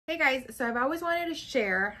Hey guys, so I've always wanted to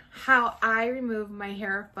share how I remove my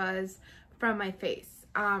hair fuzz from my face.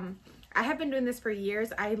 I have been doing this for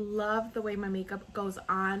years. I love the way my makeup goes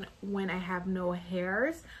on when I have no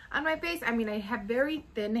hairs on my face. I mean, I have very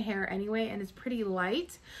thin hair anyway and it's pretty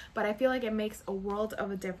light, but I feel like it makes a world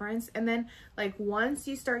of a difference. And then like once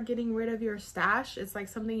you start getting rid of your stash, it's like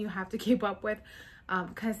something you have to keep up with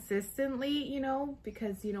consistently, you know,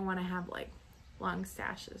 because you don't want to have like long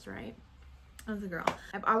stashes, right? As a girl,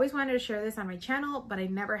 I've always wanted to share this on my channel, but I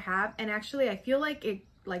never have. And actually I feel like it,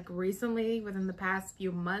 like recently within the past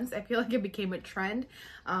few months, I feel like it became a trend.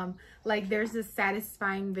 Like there's this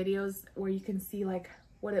satisfying videos where you can see like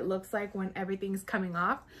what it looks like when everything's coming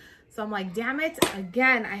off. So I'm like, damn it,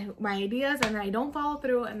 again, my ideas, and then I don't follow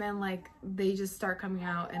through, and then like they just start coming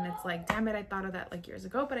out, and it's like, damn it, I thought of that like years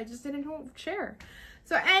ago, but I just didn't share.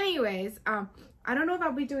 So anyways, I don't know if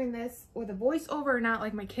I'll be doing this with a voiceover or not.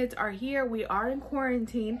 Like my kids are here, we are in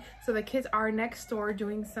quarantine, so the kids are next door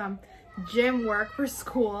doing some gym work for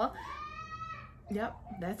school. Yep,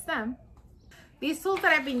 that's them. These tools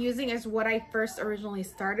that I've been using is what I first originally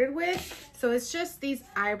started with. So it's just these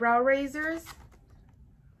eyebrow razors.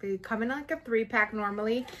 They come in like a 3-pack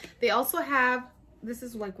normally. They also have, this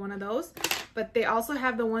is like one of those, but they also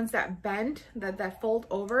have the ones that bend, that fold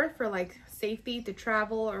over for like safety to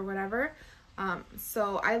travel or whatever.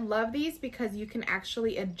 So I love these because you can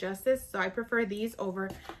actually adjust this. So I prefer these over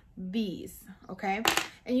these, okay?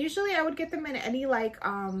 And usually I would get them in any like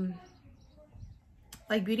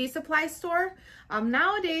beauty supply store.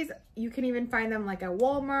 Nowadays you can even find them like at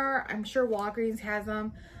Walmart. I'm sure Walgreens has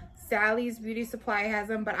them. Sally's Beauty Supply has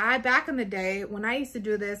them. But back in the day when I used to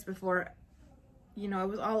do this before, you know, it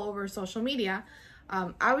was all over social media,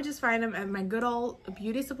 I would just find them at my good old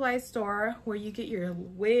beauty supply store where you get your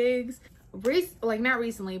wigs. Like not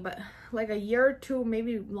recently, but like a year or two,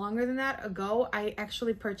 maybe longer than that ago, I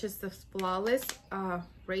actually purchased this Flawless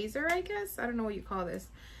razor, I guess. I don't know what you call this.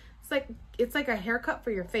 It's like a haircut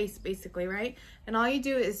for your face basically, right? And all you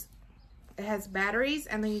do is, it has batteries,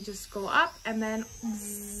 and then you just go up, and then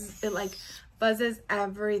it like buzzes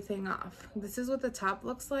everything off. This is what the top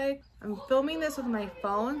looks like. I'm filming this with my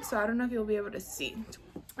phone, so I don't know if you'll be able to see.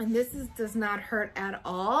 And this does not hurt at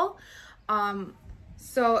all.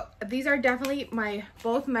 So these are definitely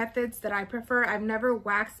both methods that I prefer. I've never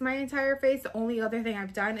waxed my entire face. The only other thing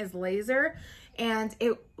I've done is laser, and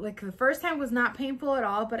it, like, the first time was not painful at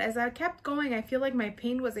all, but as I kept going, I feel like my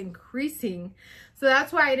pain was increasing. So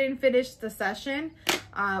that's why I didn't finish the session.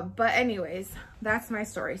 But anyways, that's my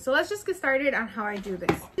story. So let's just get started on how I do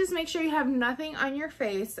this. Just make sure you have nothing on your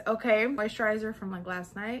face, okay? Moisturizer from like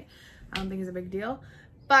last night. I don't think it's a big deal.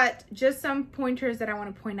 But just some pointers that I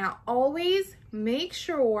want to point out. Always make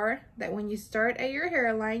sure that when you start at your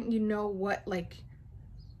hairline, you know what like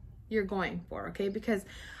you're going for, okay? Because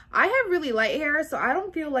I have really light hair, so I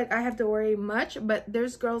don't feel like I have to worry much, but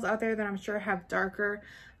there's girls out there that I'm sure have darker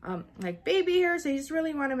like baby hair, so you just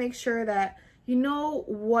really want to make sure that you know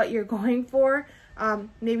what you're going for.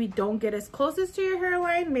 Maybe don't get as closest to your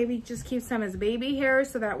hairline, maybe just keep some as baby hair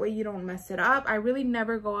so that way you don't mess it up. I really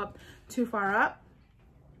never go up too far up,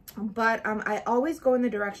 but I always go in the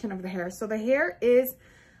direction of the hair. So the hair is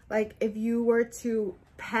like, if you were to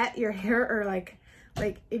pet your hair, or like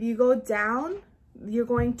if you go down, you're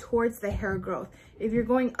going towards the hair growth. If you're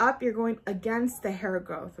going up, you're going against the hair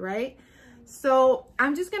growth, right? So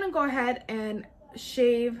I'm just gonna go ahead and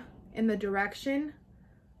shave in the direction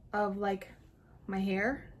of like my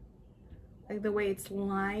hair, like the way it's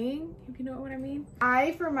lying, if you know what I mean.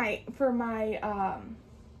 For my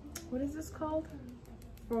what is this called?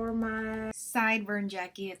 For my sideburn,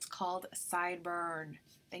 Jackie, it's called sideburn.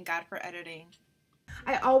 Thank God for editing.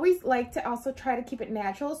 I always like to also try to keep it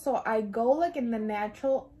natural, so I go like in the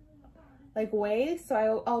natural like way.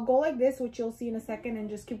 So I'll go like this, which you'll see in a second, and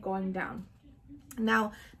just keep going down.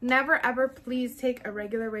 Now, never ever please take a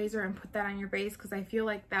regular razor and put that on your face, because I feel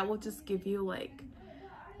like that will just give you like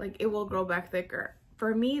it will grow back thicker.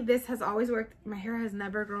 For me, this has always worked. My hair has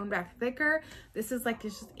never grown back thicker. This is like,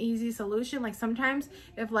 it's just easy solution. Like sometimes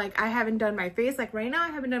if like I haven't done my face, like right now I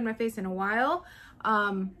haven't done my face in a while,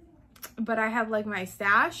 but I have like my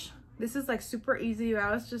stash. This is like super easy. If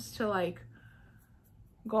I was just to like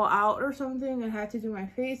go out or something and had to do my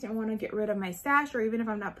face and want to get rid of my stash, or even if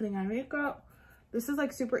I'm not putting on makeup, this is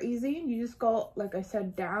like super easy. You just go, like I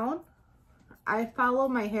said, down. I follow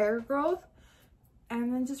my hair growth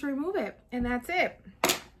and then just remove it, and that's it.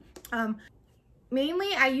 Mainly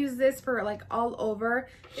I use this for like all over.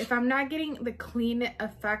 If I'm not getting the clean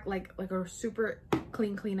effect, like a super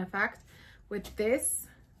clean effect with this,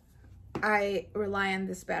 I rely on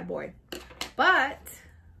this bad boy. But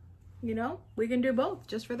you know, we can do both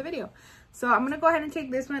just for the video. So I'm gonna go ahead and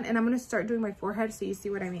take this one and I'm gonna start doing my forehead so you see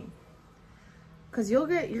what I mean. Cause you're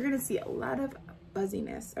gonna see a lot of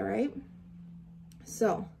fuzziness, all right?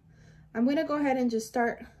 So I'm gonna go ahead and just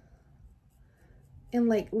start in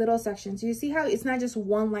like little sections. You see how it's not just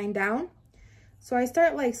one line down? So I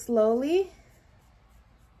start like slowly,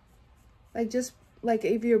 like just like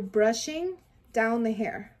if you're brushing down the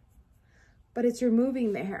hair, but it's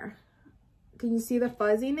removing the hair. Can you see the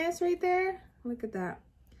fuzziness right there? Look at that.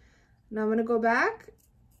 Now I'm gonna go back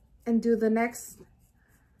and do the next,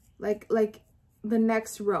 like the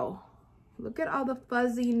next row. Look at all the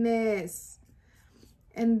fuzziness.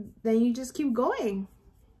 And then you just keep going.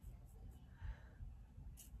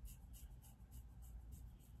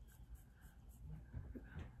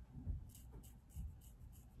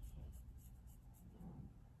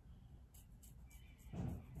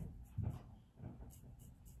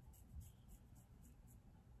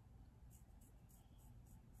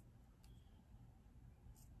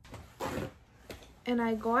 And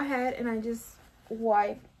I go ahead and I just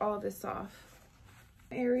wipe all this off.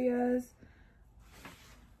 Areas.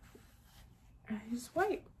 I just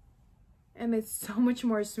wipe. And it's so much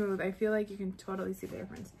more smooth. I feel like you can totally see the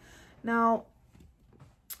difference. Now,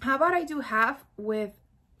 how about I do half with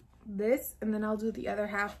this and then I'll do the other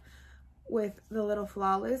half with the little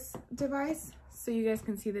flawless device so you guys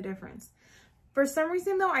can see the difference. For some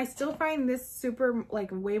reason though, I still find this super,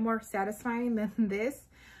 like, way more satisfying than this.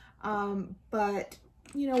 But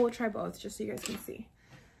you know, we'll try both just so you guys can see.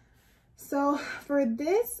 So for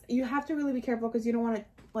this, you have to really be careful because you don't want to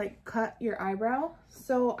like cut your eyebrow.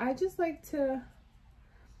 So I just like to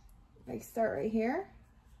like start right here.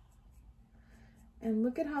 And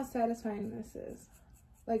look at how satisfying this is.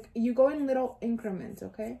 Like, you go in little increments,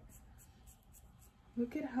 okay?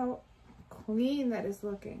 Look at how clean that is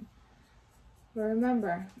looking. But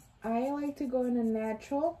remember, I like to go in a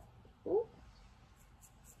natural. Ooh.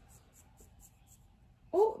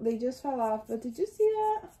 Oh, they just fell off. But did you see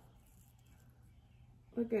that?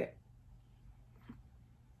 Look at.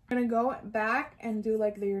 I'm gonna go back and do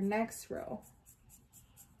like your next row.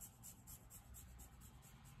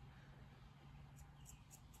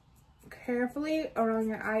 Carefully around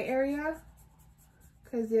your eye area,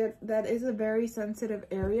 because that is a very sensitive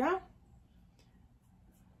area.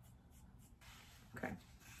 Okay.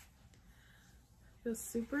 Feels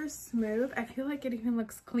super smooth. I feel like it even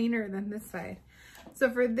looks cleaner than this side. So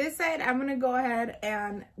for this side, I'm gonna go ahead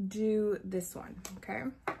and do this one, okay?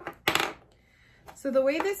 So the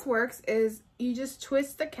way this works is you just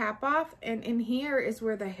twist the cap off, and in here is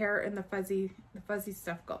where the hair and the fuzzy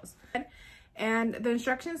stuff goes. And the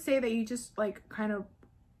instructions say that you just like kind of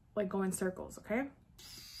like go in circles, okay?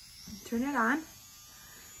 Turn it on.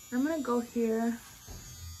 I'm gonna go here.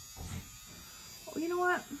 Oh, you know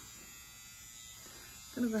what?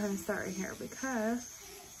 I'm gonna go ahead and start right here because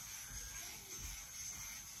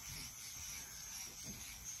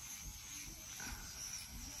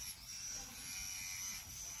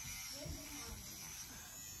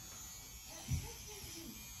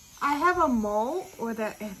I have a mole where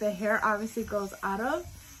the hair obviously goes out of,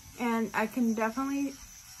 and I can definitely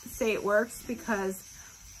say it works because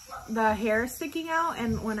the hair is sticking out,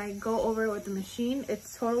 and when I go over it with the machine,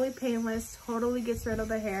 it's totally painless, totally gets rid of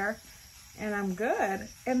the hair, and I'm good.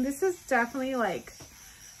 And this is definitely like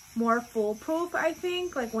more foolproof, I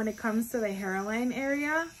think, like when it comes to the hairline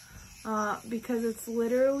area, because it's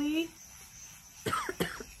literally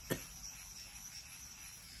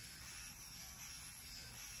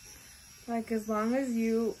like, as long as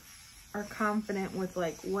you are confident with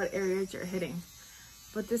like what areas you're hitting.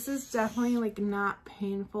 But this is definitely like not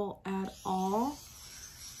painful at all.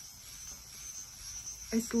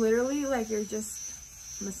 It's literally like you're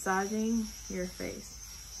just massaging your face.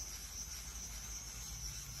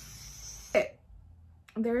 Okay.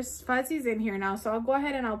 There's fuzzies in here now, so I'll go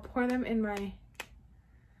ahead and I'll pour them in my,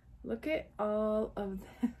 look at all of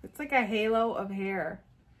this. It's like a halo of hair.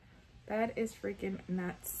 That is freaking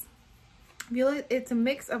nuts. I feel like it's a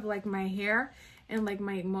mix of like my hair and like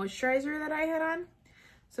my moisturizer that I had on.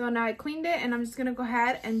 So now I cleaned it, and I'm just gonna go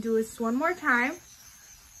ahead and do this one more time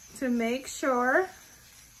to make sure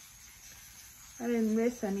I didn't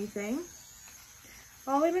miss anything.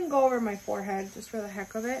 I'll even go over my forehead just for the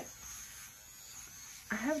heck of it.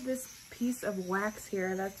 I have this piece of wax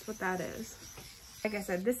here. That's what that is. Like I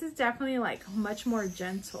said, this is definitely like much more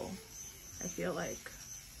gentle, I feel like.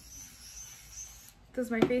 Does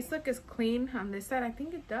my face look as clean on this side? I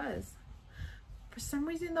think it does. For some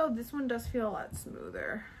reason though, this one does feel a lot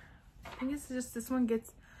smoother. I think it's just this one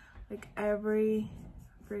gets like every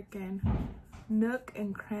freaking nook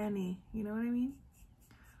and cranny. You know what I mean?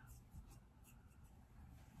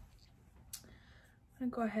 I'm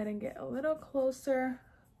gonna go ahead and get a little closer.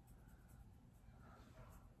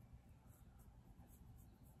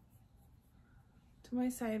 To my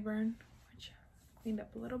sideburn, which I cleaned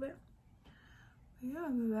up a little bit. Yeah,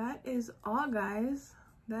 that is all, guys.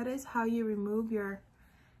 That is how you remove your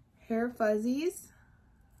hair fuzzies.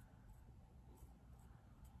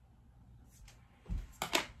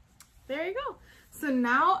 There you go. So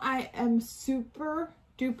now I am super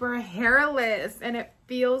duper hairless and it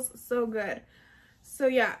feels so good. So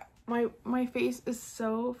yeah, my face is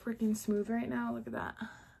so freaking smooth right now. Look at that.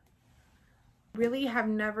 Really have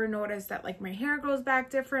never noticed that like my hair grows back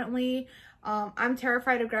differently. I'm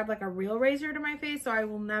terrified to grab like a real razor to my face, so I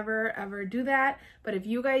will never ever do that. But if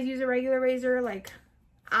you guys use a regular razor, like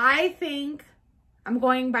I think I'm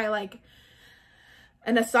going by like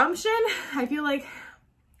an assumption. I feel like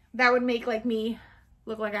that would make like me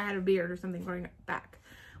look like I had a beard or something growing back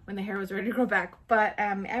when the hair was ready to grow back, but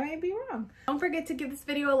I may be wrong. Don't forget to give this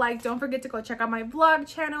video a like. Don't forget to go check out my vlog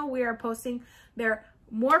channel. We are posting there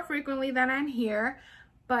more frequently than I'm here.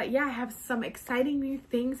 But yeah, I have some exciting new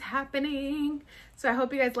things happening. So I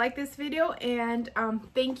hope you guys like this video, and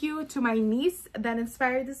thank you to my niece that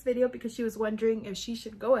inspired this video, because she was wondering if she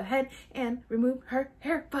should go ahead and remove her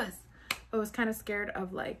hair fuzz. I was kind of scared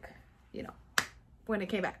of like, you know, when it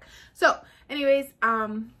came back. So anyways,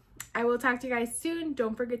 I will talk to you guys soon.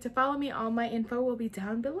 Don't forget to follow me. All my info will be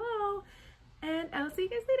down below, and I'll see you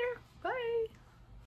guys later. Bye.